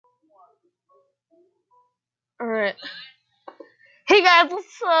Alright. Hey guys,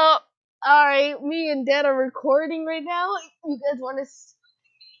 what's up? Alright, me and Dad are recording right now. You guys want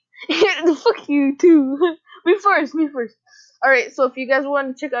to... Fuck you too. Me first. Alright, so if you guys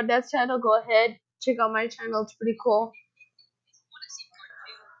want to check out Dad's channel, go ahead. Check out my channel, it's pretty cool.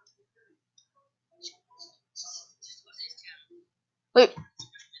 Wait,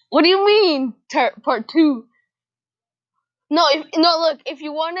 what do you mean, part 2? No, look, if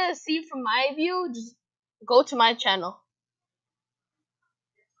you want to see from my view, just go to my channel.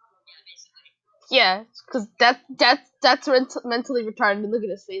 Yeah, because that's mentally retarded. Look at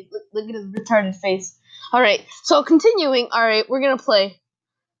his face. Look at his retarded face. All right, so continuing. All right, we're gonna play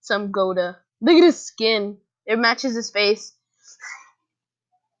some Goda. Look at his skin. It matches his face.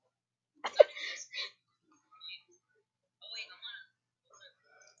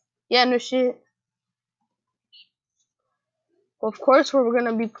 Yeah, no shit. Of course, we're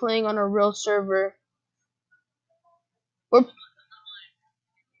gonna be playing on a real server. We're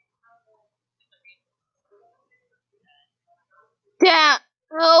Dad,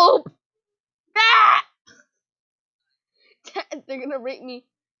 help! Dad! Dad, they're gonna rape me.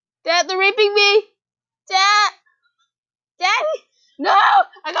 Dad, they're raping me. Dad, Daddy, no!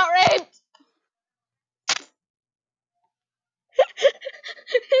 I got raped.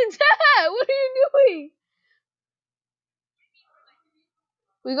 Dad, what are you doing?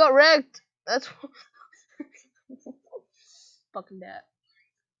 We got wrecked. That's fucking Dad.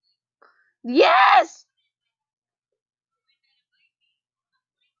 Yes!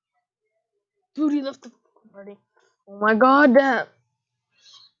 Dude, he left the party. Oh my god, Dad.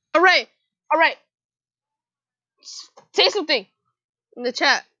 Alright. Say something in the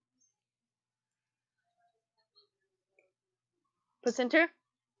chat. Placenta?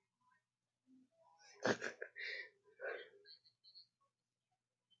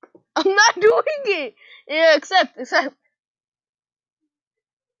 I'm not doing it. Yeah, accept. That's just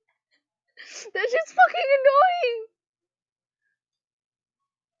fucking annoying.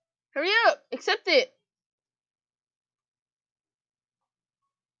 Hurry up. Accept it.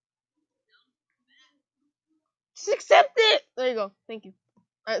 Just accept it. There you go. Thank you.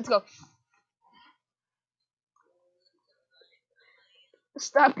 Alright, let's go.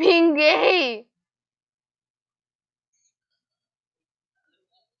 Stop being gay.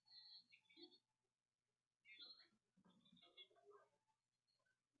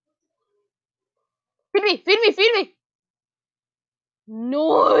 Feed me.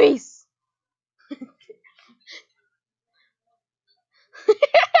 Nice.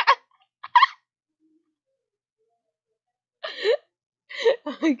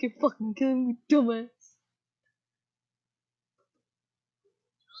 I can fucking kill me, dumbass.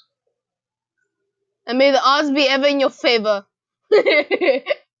 And may the odds be ever in your favor.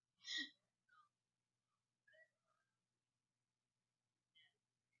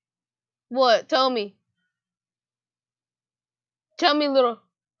 What? Tell me. Tell me, little.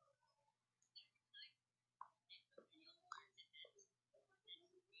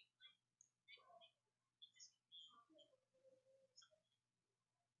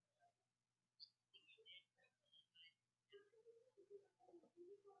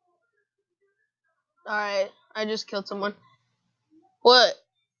 Alright, I just killed someone. What?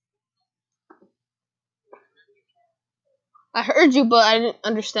 I heard you, but I didn't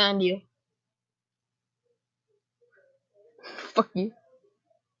understand you. Fuck you.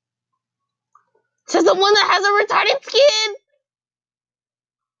 Says the one that has a retarded skin!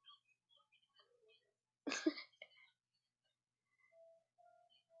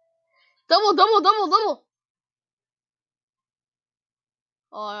 Double.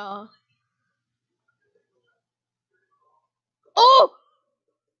 Oh, yeah. Oh!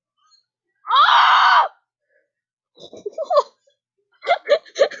 Ah! Let's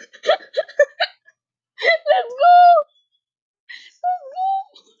go!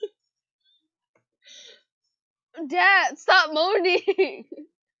 Dad, stop moaning!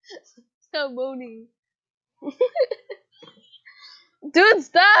 Stop moaning. Dude,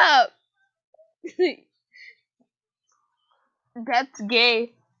 stop! That's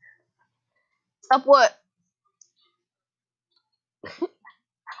gay. Stop what?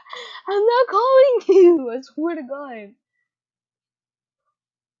 I'm not calling you! I swear to God.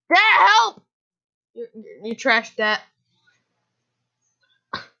 Dad, help! You trashed that.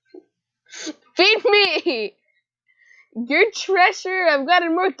 Feed me! You're treasure. I've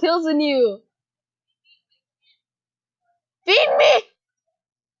gotten more kills than you. Feed me!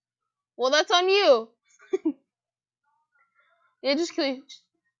 Well, that's on you. Yeah, just kill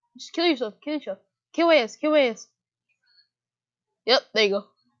yourself. Kill AS. Yep, there you go.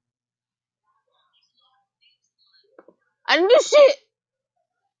 I didn't do shit.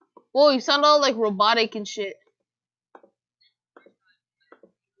 Whoa, you sound all like robotic and shit.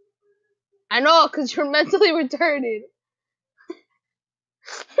 I know, cause you're mentally retarded.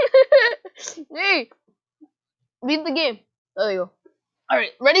 Hey, beat the game. There you go. All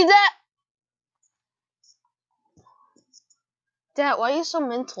right, ready, Dad? Dad, why are you so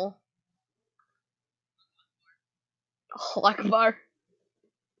mental? Oh, Akbar.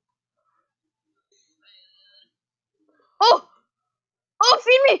 Oh, oh,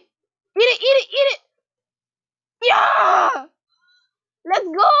 feed me. Eat it, eat it, eat it. Yeah, let's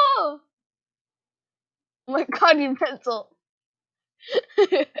go. Oh my God, you're mental.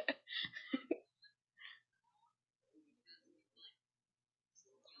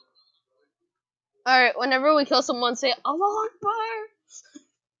 All right, whenever we kill someone, say Allah Akbar.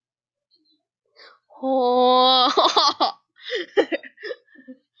 Oh.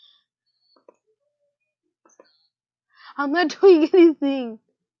 I'm not doing anything.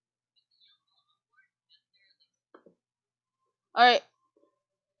 All right,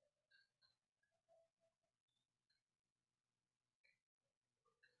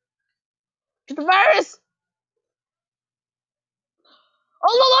 get the virus.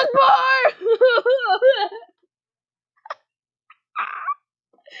 Allah Akbar.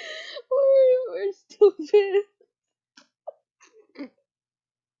 we're stupid.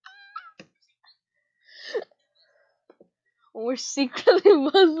 We're secretly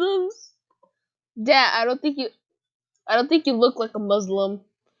Muslims. Dad, I don't think you look like a Muslim.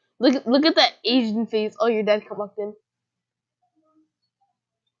 Look at that Asian face. Oh, your dad come up in.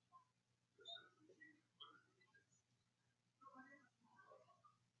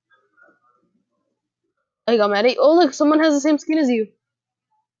 I got mad at you. Oh, look, someone has the same skin as you.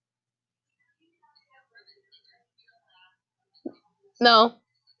 No,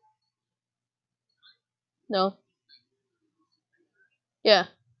 no, yeah.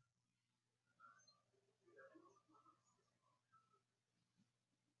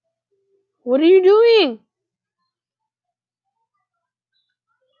 What are you doing?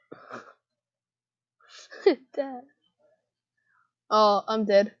 Dad. Oh, I'm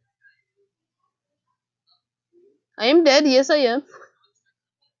dead. I am dead. Yes, I am.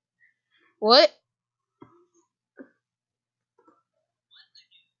 What?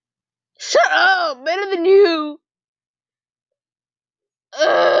 Shut up! Better than you.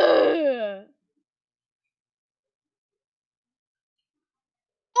 Ugh.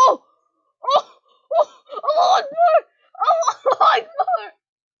 Oh, oh, oh! Allah Akbar! Allah Akbar!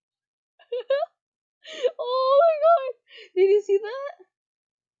 Oh my God! Did you see that?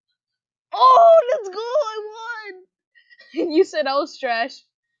 Oh, let's go! I won. You said I was trash.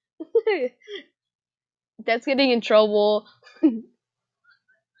 That's getting in trouble.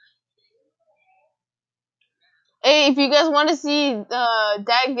 Hey, if you guys want to see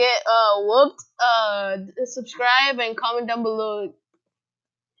Dad get whooped, subscribe and comment down below.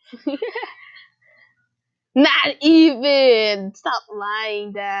 Not even. Stop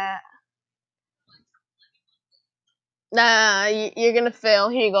lying, Dad. Nah, you're gonna fail.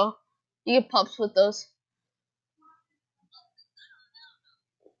 Here you go. You get pups with those.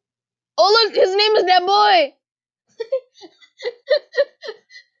 Oh look, his name is that boy.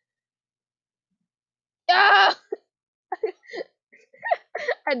 Ah,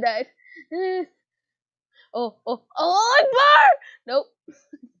 I died. Oh, Akbar! Nope.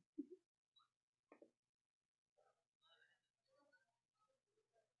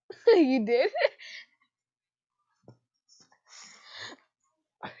 You did.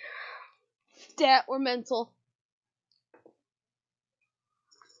 Dad, we're mental.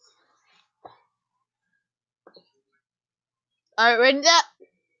 All right, ready, Dad?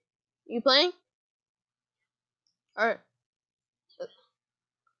 You playing? All right.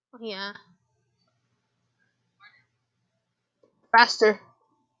 Yeah. Faster.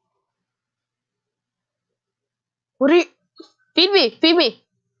 What are you? Feed me. Feed me.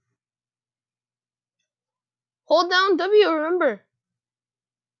 Hold down W. Remember,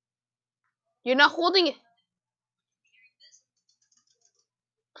 you're not holding it.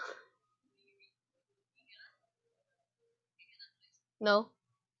 No.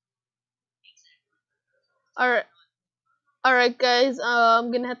 All right. All right, guys.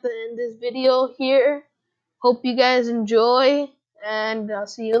 I'm gonna have to end this video here. Hope you guys enjoy, and I'll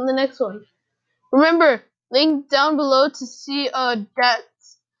see you in the next one. Remember, link down below to see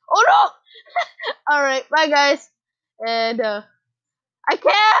Dad's. Oh no! All right, bye guys, and I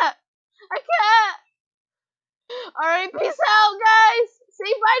can't. I can't. All right, peace out, guys.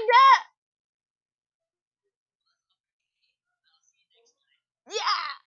 Say bye, Dad.